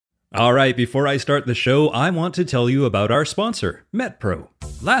All right, before I start the show, I want to tell you about our sponsor, MetPro.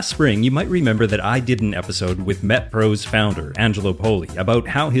 Last spring, you might remember that I did an episode with MetPro's founder, Angelo Poli, about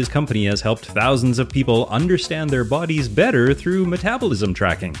how his company has helped thousands of people understand their bodies better through metabolism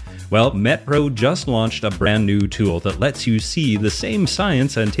tracking. Well, MetPro just launched a brand new tool that lets you see the same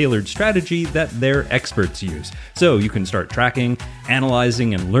science and tailored strategy that their experts use. So you can start tracking,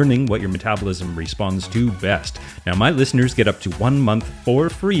 analyzing, and learning what your metabolism responds to best. Now, my listeners get up to 1 month for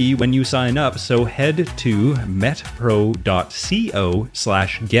free when you sign up, so head to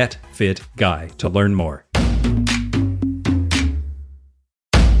metpro.co/getfitguy to learn more.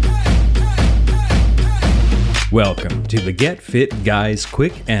 Welcome to the Get Fit Guy's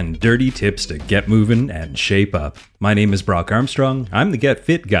quick and dirty tips to get moving and shape up. My name is Brock Armstrong. I'm the Get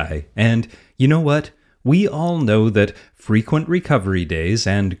Fit Guy, and you know what? We all know that frequent recovery days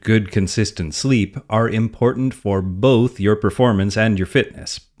and good consistent sleep are important for both your performance and your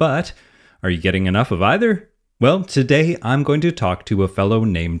fitness. But are you getting enough of either? Well, today I'm going to talk to a fellow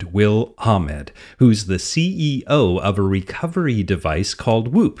named Will Ahmed, who's the CEO of a recovery device called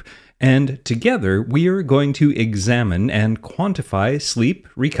Whoop. And together we are going to examine and quantify sleep,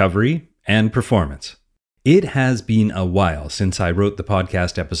 recovery, and performance. It has been a while since I wrote the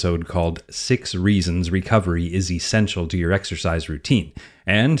podcast episode called 6 Reasons Recovery is Essential to Your Exercise Routine,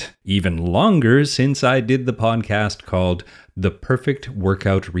 and even longer since I did the podcast called The Perfect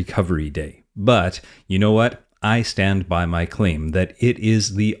Workout Recovery Day. But you know what? I stand by my claim that it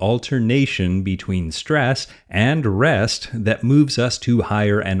is the alternation between stress and rest that moves us to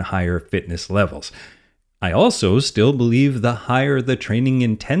higher and higher fitness levels. I also still believe the higher the training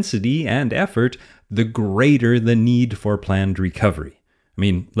intensity and effort, the greater the need for planned recovery. I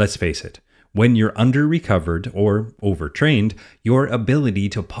mean, let's face it, when you're under-recovered or overtrained, your ability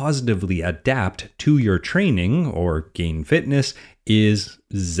to positively adapt to your training or gain fitness is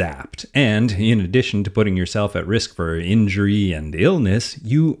zapped. And in addition to putting yourself at risk for injury and illness,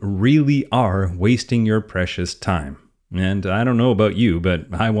 you really are wasting your precious time. And I don't know about you, but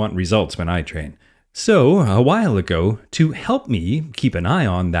I want results when I train. So, a while ago, to help me keep an eye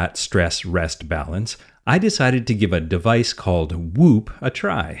on that stress-rest balance, I decided to give a device called Whoop a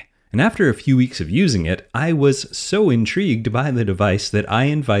try. And after a few weeks of using it, I was so intrigued by the device that I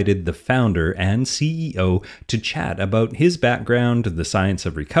invited the founder and CEO to chat about his background, the science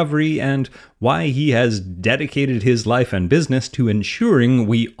of recovery, and why he has dedicated his life and business to ensuring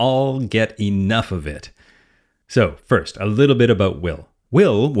we all get enough of it. So, first, a little bit about Will.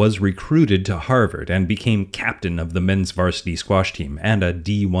 Will was recruited to Harvard and became captain of the men's varsity squash team and a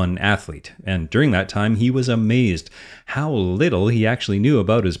D1 athlete. And during that time, he was amazed how little he actually knew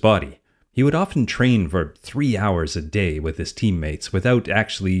about his body. He would often train for 3 hours a day with his teammates without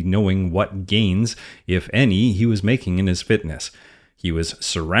actually knowing what gains, if any, he was making in his fitness. He was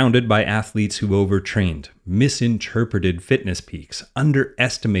surrounded by athletes who overtrained, misinterpreted fitness peaks,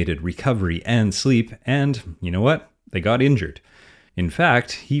 underestimated recovery and sleep, and you know what? They got injured. In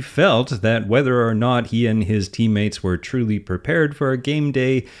fact, he felt that whether or not he and his teammates were truly prepared for a game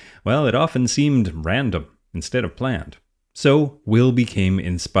day, well, it often seemed random instead of planned. So, Will became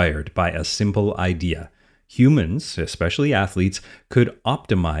inspired by a simple idea. Humans, especially athletes, could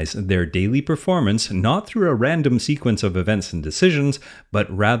optimize their daily performance not through a random sequence of events and decisions, but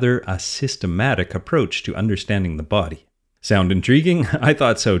rather a systematic approach to understanding the body. Sound intriguing? I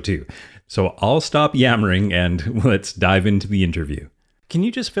thought so too. So I'll stop yammering and let's dive into the interview. Can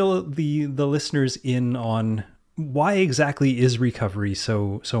you just fill the listeners in on why exactly is recovery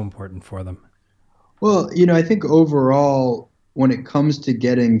so important for them? Well, I think overall, when it comes to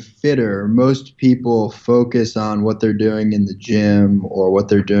getting fitter, most people focus on what they're doing in the gym or what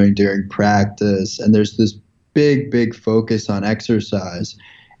they're doing during practice. And there's this big focus on exercise.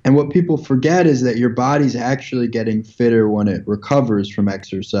 And what people forget is that your body's actually getting fitter when it recovers from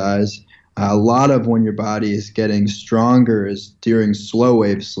exercise. A lot of when your body is getting stronger is during slow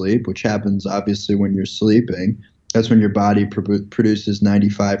wave sleep, which happens obviously when you're sleeping. That's when your body produces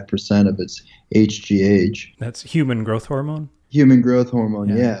 95% of its HGH. That's human growth hormone? Human growth hormone,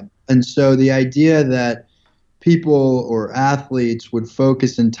 yeah. And so the idea that people or athletes would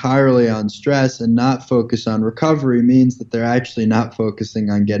focus entirely on stress and not focus on recovery means that they're actually not focusing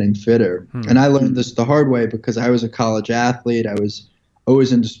on getting fitter. And I learned this the hard way because I was a college athlete. I was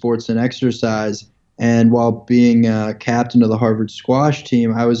always into sports and exercise. And while being captain of the Harvard squash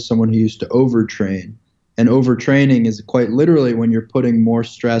team, I was someone who used to overtrain. And overtraining is quite literally when you're putting more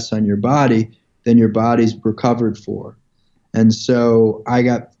stress on your body than your body's recovered for. And so I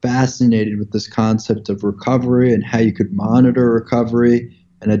got fascinated with this concept of recovery and how you could monitor recovery.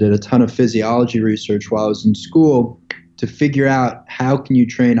 And I did a ton of physiology research while I was in school to figure out how can you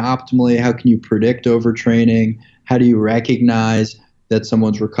train optimally, how can you predict overtraining, how do you recognize that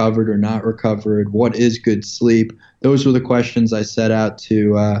someone's recovered or not recovered, what is good sleep. Those were the questions I set out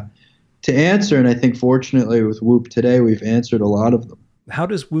to answer, and I think fortunately with Whoop today we've answered a lot of them. How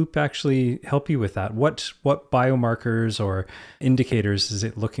does Whoop actually help you with that? What biomarkers or indicators is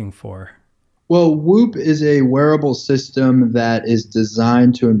it looking for? Well, Whoop is a wearable system that is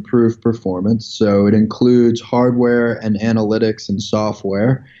designed to improve performance. So it includes hardware and analytics and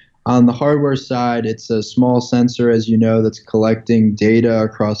software. On the hardware side, it's a small sensor, as you know, that's collecting data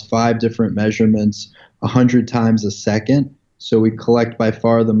across 5 different measurements 100 times a second. So we collect by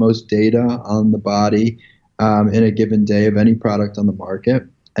far the most data on the body in a given day of any product on the market.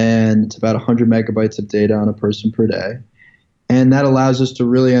 And it's about 100 megabytes of data on a person per day. And that allows us to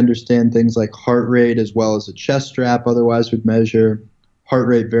really understand things like heart rate as well as a chest strap otherwise would measure, heart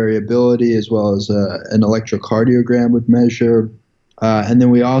rate variability as well as an electrocardiogram would measure. And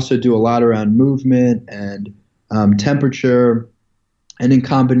then we also do a lot around movement and temperature. And in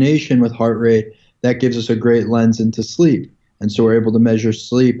combination with heart rate, that gives us a great lens into sleep. And so we're able to measure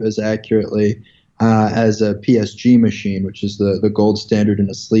sleep as accurately as a PSG machine, which is the gold standard in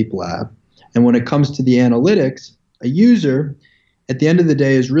a sleep lab. And when it comes to the analytics, a user, at the end of the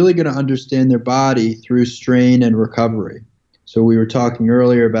day, is really going to understand their body through strain and recovery. So we were talking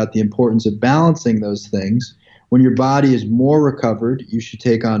earlier about the importance of balancing those things. When your body is more recovered, you should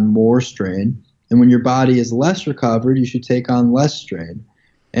take on more strain. And when your body is less recovered, you should take on less strain.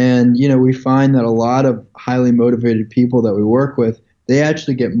 And, we find that a lot of highly motivated people that we work with, they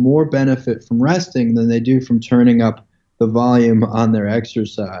actually get more benefit from resting than they do from turning up the volume on their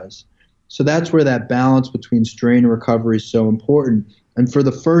exercise. So that's where that balance between strain and recovery is so important. And for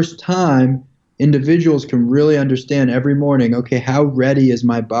the first time, individuals can really understand every morning, okay, how ready is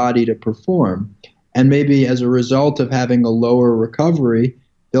my body to perform? And maybe as a result of having a lower recovery,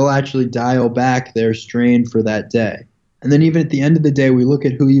 they'll actually dial back their strain for that day. And then even at the end of the day, we look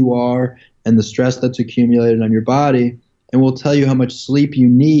at who you are and the stress that's accumulated on your body, and we'll tell you how much sleep you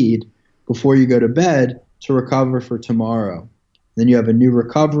need before you go to bed to recover for tomorrow. Then you have a new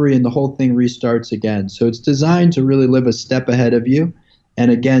recovery and the whole thing restarts again. So it's designed to really live a step ahead of you and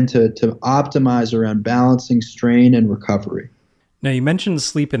again to optimize around balancing strain and recovery. Now you mentioned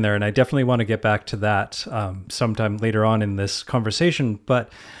sleep in there, and I definitely want to get back to that sometime later on in this conversation, but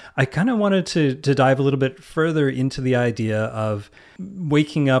I kind of wanted to dive a little bit further into the idea of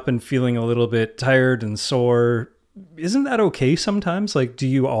waking up and feeling a little bit tired and sore. Isn't that okay sometimes? Like, do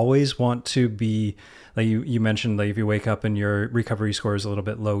you always want to be, like you mentioned, like if you wake up and your recovery score is a little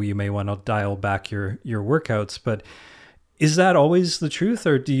bit low, you may want to dial back your workouts, but is that always the truth,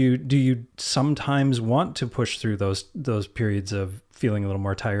 or do you sometimes want to push through those periods of feeling a little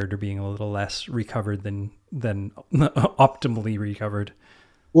more tired or being a little less recovered than optimally recovered?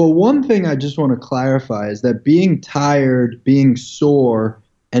 Well, one thing I just want to clarify is that being tired, being sore,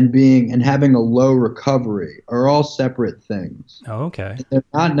 and having a low recovery are all separate things. Oh, okay. They're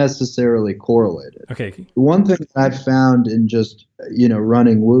not necessarily correlated. Okay. The one thing that I've found in just,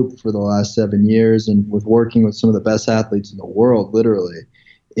 running Whoop for the last 7 years and with working with some of the best athletes in the world, literally,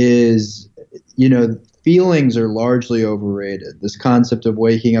 is, feelings are largely overrated. This concept of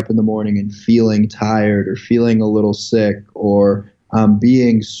waking up in the morning and feeling tired or feeling a little sick or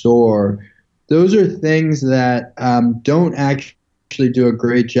being sore, those are things that don't actually do a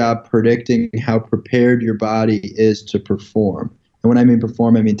great job predicting how prepared your body is to perform. And when I mean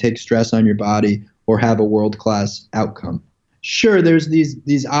perform, I mean take stress on your body or have a world-class outcome. Sure, there's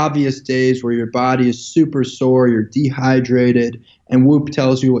these obvious days where your body is super sore, you're dehydrated, and Whoop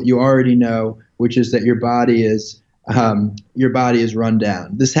tells you what you already know, which is that your body is run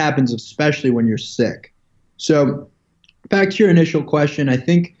down. This happens especially when you're sick. So back to your initial question, I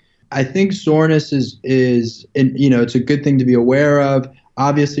think soreness is it's a good thing to be aware of.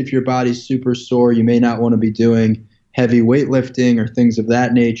 Obviously, if your body's super sore, you may not want to be doing heavy weightlifting or things of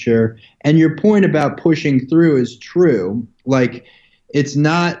that nature. And your point about pushing through is true. Like, it's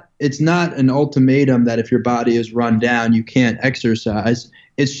not an ultimatum that if your body is run down, you can't exercise.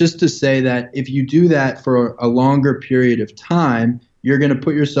 It's just to say that if you do that for a longer period of time, you're going to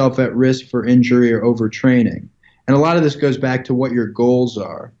put yourself at risk for injury or overtraining. And a lot of this goes back to what your goals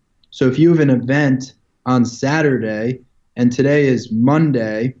are. So if you have an event on Saturday and today is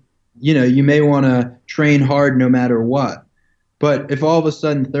Monday, you may want to train hard no matter what. But if all of a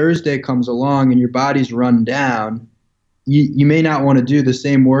sudden Thursday comes along and your body's run down, you may not want to do the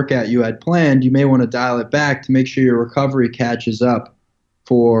same workout you had planned. You may want to dial it back to make sure your recovery catches up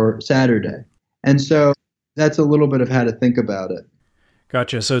for Saturday. And so that's a little bit of how to think about it.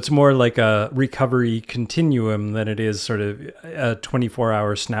 Gotcha. So it's more like a recovery continuum than it is sort of a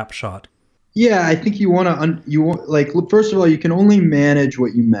 24-hour snapshot. Yeah, I think you want to, first of all, you can only manage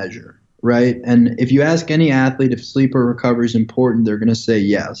what you measure, right? And if you ask any athlete if sleep or recovery is important, they're going to say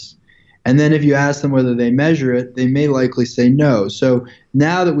yes. And then if you ask them whether they measure it, they may likely say no. So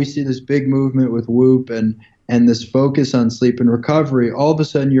now that we see this big movement with Whoop and this focus on sleep and recovery, all of a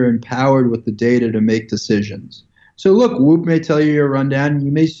sudden you're empowered with the data to make decisions. So look, Whoop may tell you you're run down, and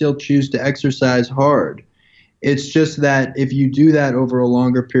you may still choose to exercise hard. It's just that if you do that over a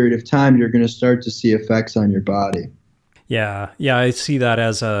longer period of time, you're going to start to see effects on your body. Yeah, I see that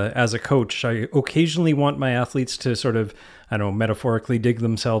as a coach. I occasionally want my athletes to sort of, I don't know, metaphorically dig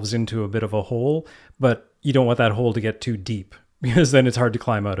themselves into a bit of a hole, but you don't want that hole to get too deep because then it's hard to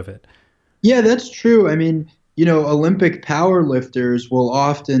climb out of it. Yeah, that's true. I mean, Olympic power lifters will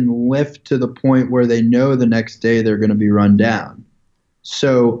often lift to the point where they know the next day they're going to be run down.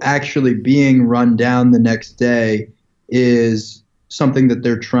 So actually being run down the next day is something that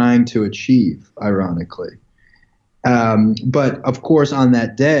they're trying to achieve, ironically. But of course, on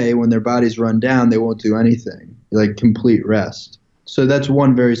that day, when their body's run down, they won't do anything, like complete rest. So that's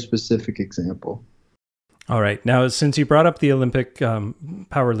one very specific example. All right. Now, since you brought up the Olympic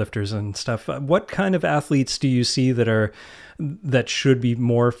powerlifters and stuff, what kind of athletes do you see that should be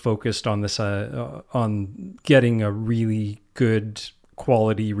more focused on this, on getting a really good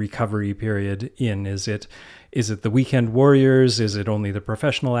quality recovery period in? Is it the weekend warriors? Is it only the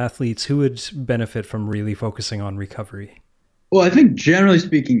professional athletes? Who would benefit from really focusing on recovery? Well, I think generally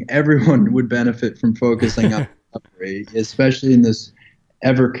speaking, everyone would benefit from focusing on recovery, especially in this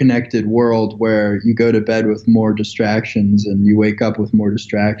ever-connected world where you go to bed with more distractions and you wake up with more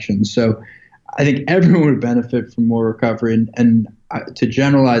distractions. So I think everyone would benefit from more recovery. And to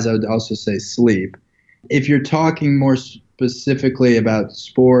generalize, I would also say sleep. If you're talking more specifically about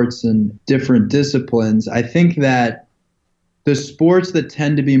sports and different disciplines, I think that the sports that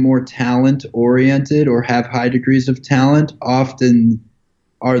tend to be more talent-oriented or have high degrees of talent often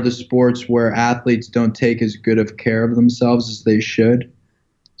are the sports where athletes don't take as good of care of themselves as they should.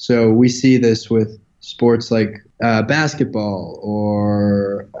 So we see this with sports like basketball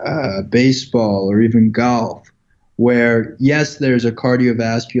or baseball or even golf, where, yes, there's a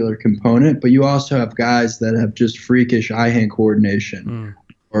cardiovascular component, but you also have guys that have just freakish eye-hand coordination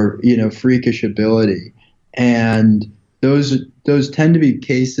or, freakish ability. And those tend to be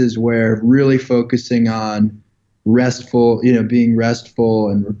cases where really focusing on being restful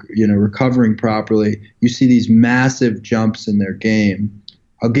and, recovering properly, you see these massive jumps in their game.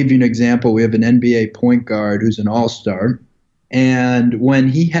 I'll give you an example. We have an NBA point guard who's an all-star. And when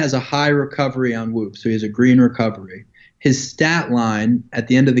he has a high recovery on Whoop, so he has a green recovery, his stat line at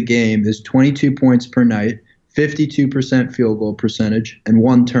the end of the game is 22 points per night, 52% field goal percentage, and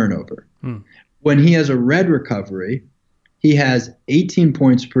 1 turnover. When he has a red recovery, he has 18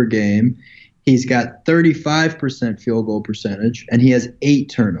 points per game, he's got 35% field goal percentage, and he has 8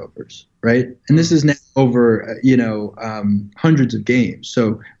 turnovers, right? And this is now over, hundreds of games.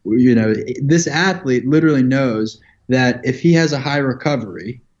 So, this athlete literally knows that if he has a high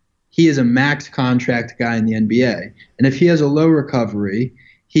recovery, he is a max contract guy in the NBA. And if he has a low recovery,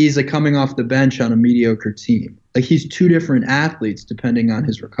 he's like coming off the bench on a mediocre team. Like, he's 2 different athletes depending on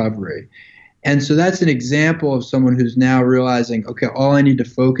his recovery. And so that's an example of someone who's now realizing, okay, all I need to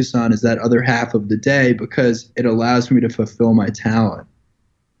focus on is that other half of the day because it allows me to fulfill my talent.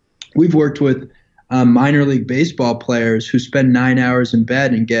 We've worked with minor league baseball players who spend 9 hours in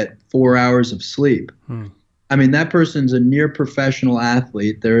bed and get 4 hours of sleep. I mean, that person's a near professional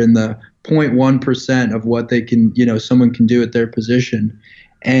athlete. They're in the 0.1% of what they can, someone can do at their position.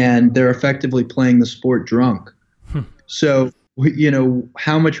 And they're effectively playing the sport drunk. So,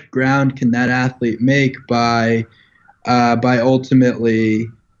 how much ground can that athlete make by ultimately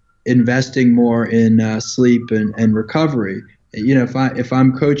investing more in sleep and recovery? If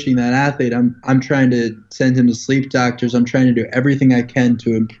I'm coaching that athlete, I'm trying to send him to sleep doctors. I'm trying to do everything I can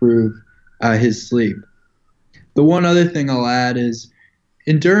to improve his sleep. The one other thing I'll add is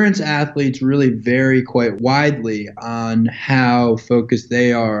endurance athletes really vary quite widely on how focused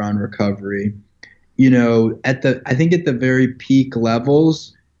they are on recovery. I think at the very peak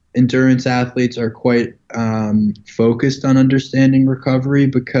levels, endurance athletes are quite focused on understanding recovery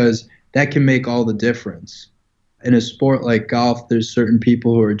because that can make all the difference. In a sport like golf, there's certain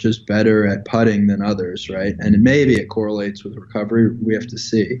people who are just better at putting than others, right? And maybe it correlates with recovery. We have to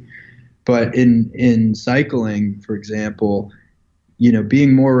see. But in cycling, for example,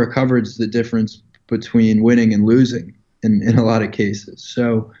 being more recovered is the difference between winning and losing in a lot of cases.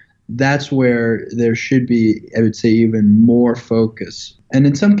 So that's where there should be, I would say, even more focus And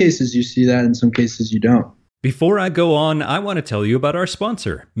in some cases you see that, in some cases you don't. Before I go on, I want to tell you about our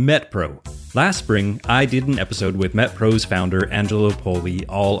sponsor, MetPro. Last spring, I did an episode with MetPro's founder, Angelo Poli,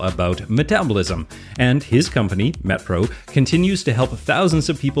 all about metabolism. And his company, MetPro, continues to help thousands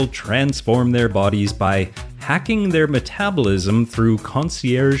of people transform their bodies by hacking their metabolism through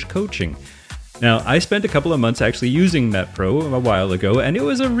concierge coaching. Now, I spent a couple of months actually using MetPro a while ago, and it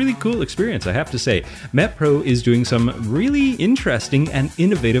was a really cool experience, I have to say. MetPro is doing some really interesting and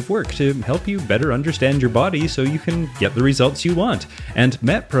innovative work to help you better understand your body so you can get the results you want. And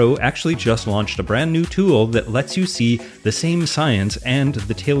MetPro actually just launched a brand new tool that lets you see the same science and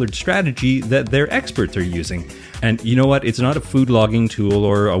the tailored strategy that their experts are using. And you know what? It's not a food logging tool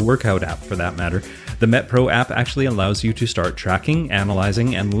or a workout app for that matter. The MetPro app actually allows you to start tracking,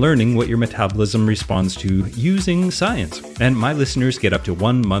 analyzing, and learning what your metabolism responds to using science. And my listeners get up to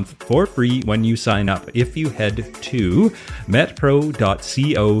 1 month for free when you sign up if you head to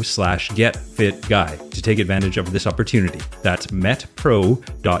metpro.co/getfitguy to take advantage of this opportunity. That's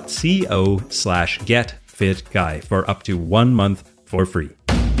metpro.co/getfitguy for up to 1 month for free.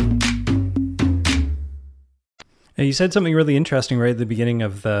 You said something really interesting right at the beginning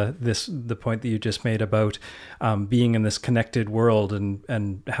of the point that you just made about being in this connected world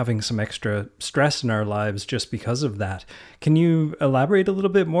and having some extra stress in our lives just because of that. Can you elaborate a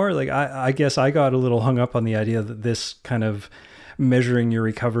little bit more? Like, I guess I got a little hung up on the idea that this kind of measuring your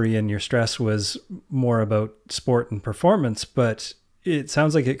recovery and your stress was more about sport and performance, but it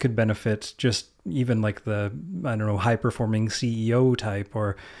sounds like it could benefit just even like the, I don't know, high performing CEO type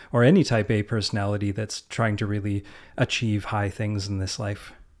or any type A personality that's trying to really achieve high things in this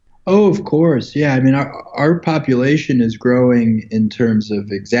life. Oh, of course. Yeah. I mean, our population is growing in terms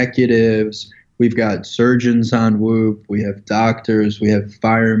of executives. We've got surgeons on Whoop. We have doctors. We have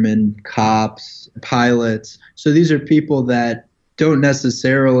firemen, cops, pilots. So these are people that don't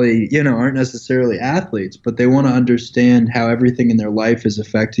necessarily, aren't necessarily athletes, but they want to understand how everything in their life is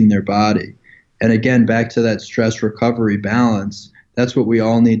affecting their body. And again, back to that stress recovery balance, that's what we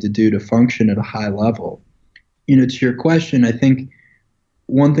all need to do to function at a high level. To your question, I think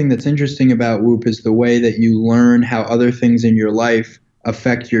one thing that's interesting about Whoop is the way that you learn how other things in your life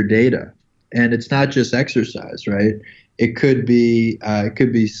affect your data. And it's not just exercise, right? It could be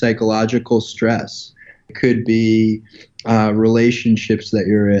psychological stress. It could be relationships that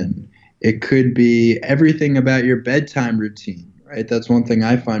you're in. It could be everything about your bedtime routine. Right? That's one thing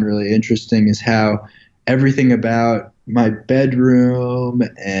I find really interesting is how everything about my bedroom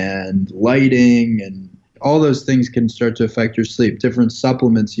and lighting and all those things can start to affect your sleep, different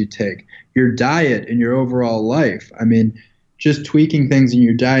supplements you take, your diet and your overall life. I mean, just tweaking things in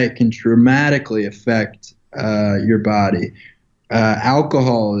your diet can dramatically affect your body.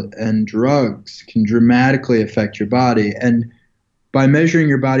 Alcohol and drugs can dramatically affect your body. And by measuring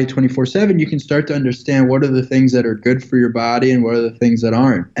your body 24/7, you can start to understand what are the things that are good for your body and what are the things that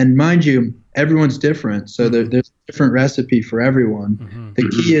aren't. And mind you, everyone's different, so there's a different recipe for everyone. Mm-hmm. The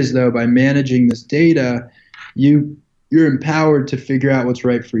key is, though, by managing this data, you're empowered to figure out what's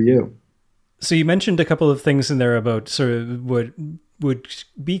right for you. So you mentioned a couple of things in there about sort of what would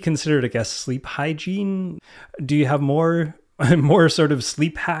be considered, I guess, sleep hygiene. Do you have more sort of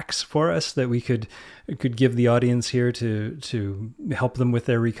sleep hacks for us that we could give the audience here to help them with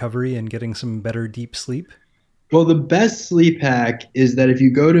their recovery and getting some better deep sleep? Well, the best sleep hack is that if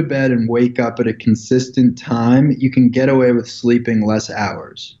you go to bed and wake up at a consistent time, you can get away with sleeping less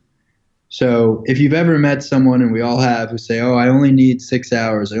hours. So if you've ever met someone, and we all have, who say, oh, I only need 6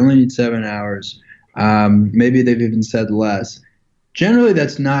 hours, I only need 7 hours, maybe they've even said less. Generally,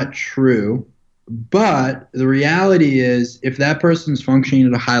 that's not true. But the reality is, if that person's functioning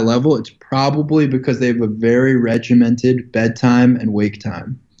at a high level, it's probably because they have a very regimented bedtime and wake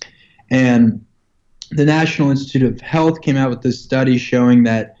time. And the National Institute of Health came out with this study showing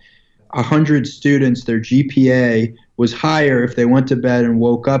that 100 students, their GPA was higher if they went to bed and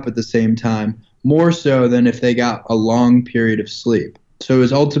woke up at the same time, more so than if they got a long period of sleep. So it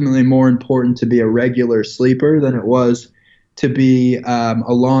was ultimately more important to be a regular sleeper than it was to be a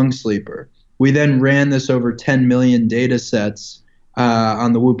long sleeper. We then ran this over 10 million data sets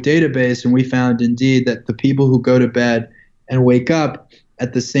on the Whoop database, and we found indeed that the people who go to bed and wake up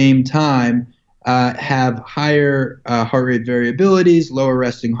at the same time have higher heart rate variabilities, lower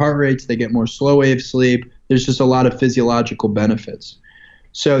resting heart rates, they get more slow wave sleep. There's just a lot of physiological benefits.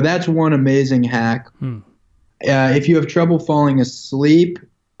 So that's one amazing hack. If you have trouble falling asleep,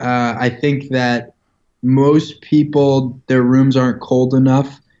 I think that most people, their rooms aren't cold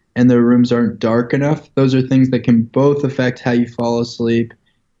enough and their rooms aren't dark enough. Those are things that can both affect how you fall asleep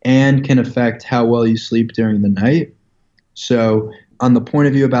and can affect how well you sleep during the night. So on the point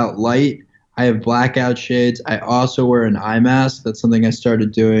of view about light, I have blackout shades. I also wear an eye mask. That's something I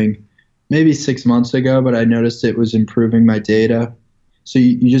started doing maybe 6 months ago, but I noticed it was improving my data. So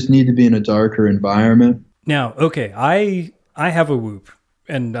you just need to be in a darker environment. Now, okay, I have a Whoop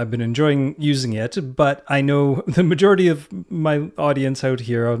and I've been enjoying using it, but I know the majority of my audience out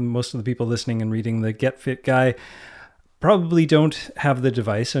here, most of the people listening and reading the Get Fit Guy, probably don't have the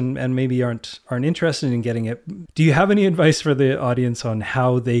device and maybe aren't interested in getting it. Do you have any advice for the audience on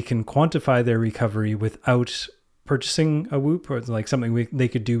how they can quantify their recovery without purchasing a Whoop, or like something they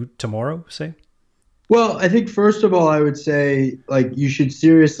could do tomorrow, say? Well, I think first of all, I would say like you should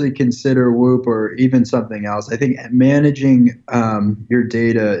seriously consider Whoop or even something else. I think managing your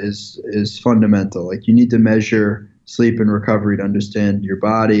data is fundamental. Like you need to measure sleep and recovery to understand your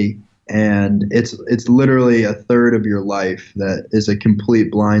body. And it's literally a third of your life that is a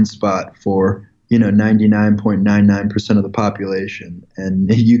complete blind spot for 99.99% of the population, and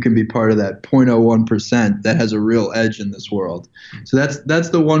you can be part of that 0.01% that has a real edge in this world. So that's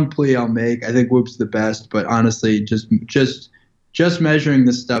the one plea I'll make. I think Whoop's the best, but honestly, just measuring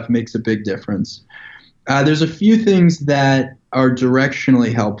this stuff makes a big difference. There's a few things that are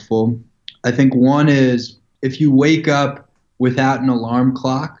directionally helpful. I think one is if you wake up without an alarm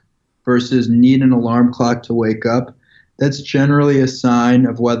clock versus need an alarm clock to wake up, that's generally a sign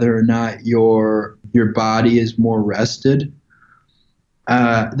of whether or not your body is more rested.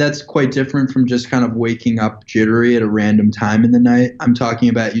 That's quite different from just kind of waking up jittery at a random time in the night. I'm talking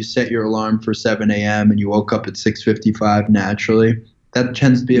about you set your alarm for 7 a.m. and you woke up at 6:55 naturally. That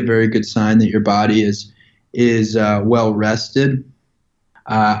tends to be a very good sign that your body is well rested.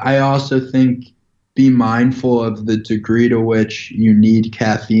 I also think be mindful of the degree to which you need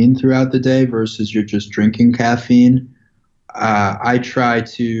caffeine throughout the day versus you're just drinking caffeine. I try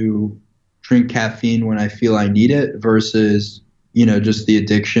to drink caffeine when I feel I need it versus, just the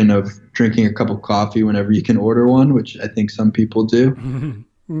addiction of drinking a cup of coffee whenever you can order one, which I think some people do.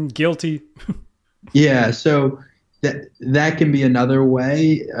 Guilty. Yeah. So that can be another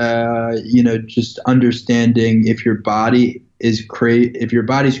way, just understanding if your body if your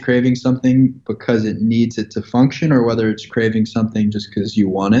body's craving something because it needs it to function, or whether it's craving something just because you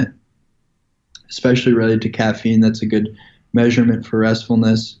want it. Especially related to caffeine, that's a good measurement for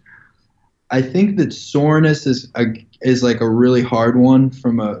restfulness. I think that soreness is like a really hard one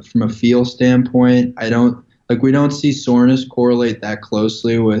from a feel standpoint. We don't see soreness correlate that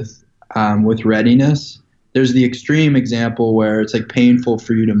closely with readiness. There's the extreme example where it's like painful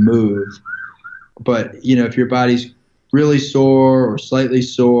for you to move, but if your body's really sore or slightly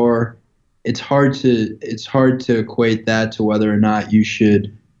sore, it's hard to equate that to whether or not you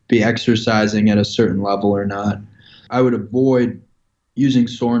should be exercising at a certain level or not. I would avoid using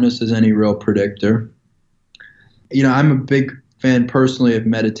soreness as any real predictor. I'm a big fan personally of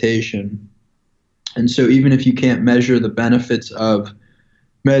meditation. And so even if you can't measure the benefits of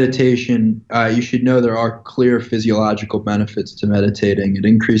meditation, you should know there are clear physiological benefits to meditating. It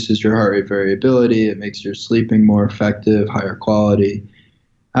increases your heart rate variability. It makes your sleeping more effective, higher quality.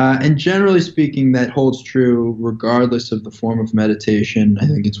 And generally speaking, that holds true regardless of the form of meditation. I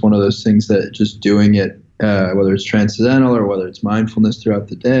think it's one of those things that just doing it, whether it's transcendental or whether it's mindfulness throughout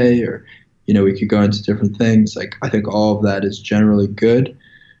the day, or, we could go into different things. Like, I think all of that is generally good.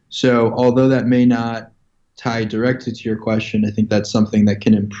 So although that may not tie directly to your question, I think that's something that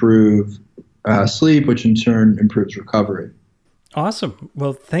can improve sleep, which in turn improves recovery. Awesome.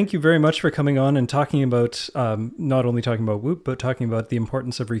 Well, thank you very much for coming on and talking about, not only talking about Whoop, but talking about the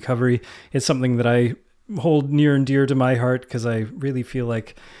importance of recovery. It's something that I hold near and dear to my heart because I really feel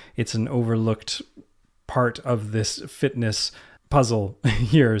like it's an overlooked part of this fitness puzzle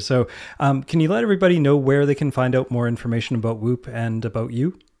here. So can you let everybody know where they can find out more information about Whoop and about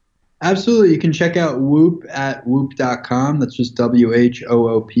you? Absolutely. You can check out Whoop at whoop.com. That's just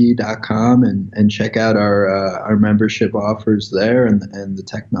WHOOP.com, and check out our membership offers there and the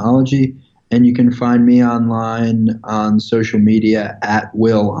technology. And you can find me online on social media at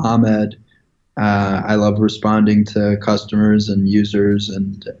Will Ahmed. I love responding to customers and users,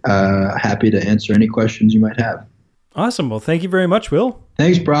 and happy to answer any questions you might have. Awesome. Well, thank you very much, Will.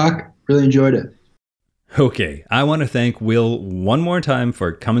 Thanks, Brock. Really enjoyed it. Okay, I want to thank Will one more time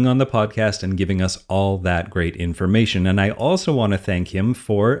for coming on the podcast and giving us all that great information. And I also want to thank him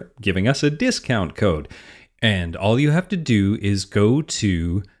for giving us a discount code. And all you have to do is go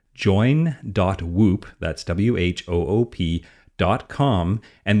to join.whoop, that's WHOOP.com.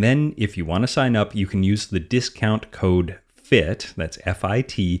 And then if you want to sign up, you can use the discount code FIT, that's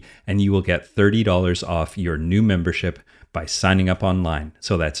FIT, and you will get $30 off your new membership by signing up online.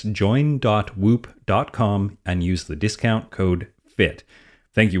 So that's join.whoop.com and use the discount code fit.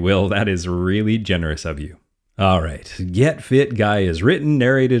 Thank you, Will. That is really generous of you. All right. Get Fit Guy is written,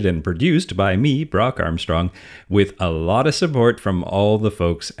 narrated, and produced by me, Brock Armstrong, with a lot of support from all the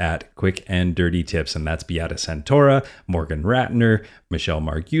folks at Quick and Dirty Tips, and that's Beata Santora, Morgan Ratner, Michelle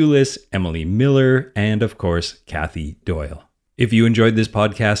Margulis, Emily Miller, and of course, Kathy Doyle. If you enjoyed this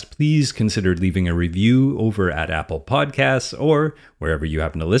podcast, please consider leaving a review over at Apple Podcasts or wherever you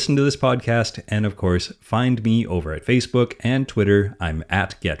happen to listen to this podcast. And of course, find me over at Facebook and Twitter. I'm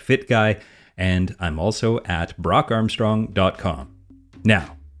at GetFitGuy, and I'm also at brockarmstrong.com.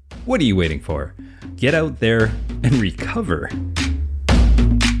 Now, what are you waiting for? Get out there and recover.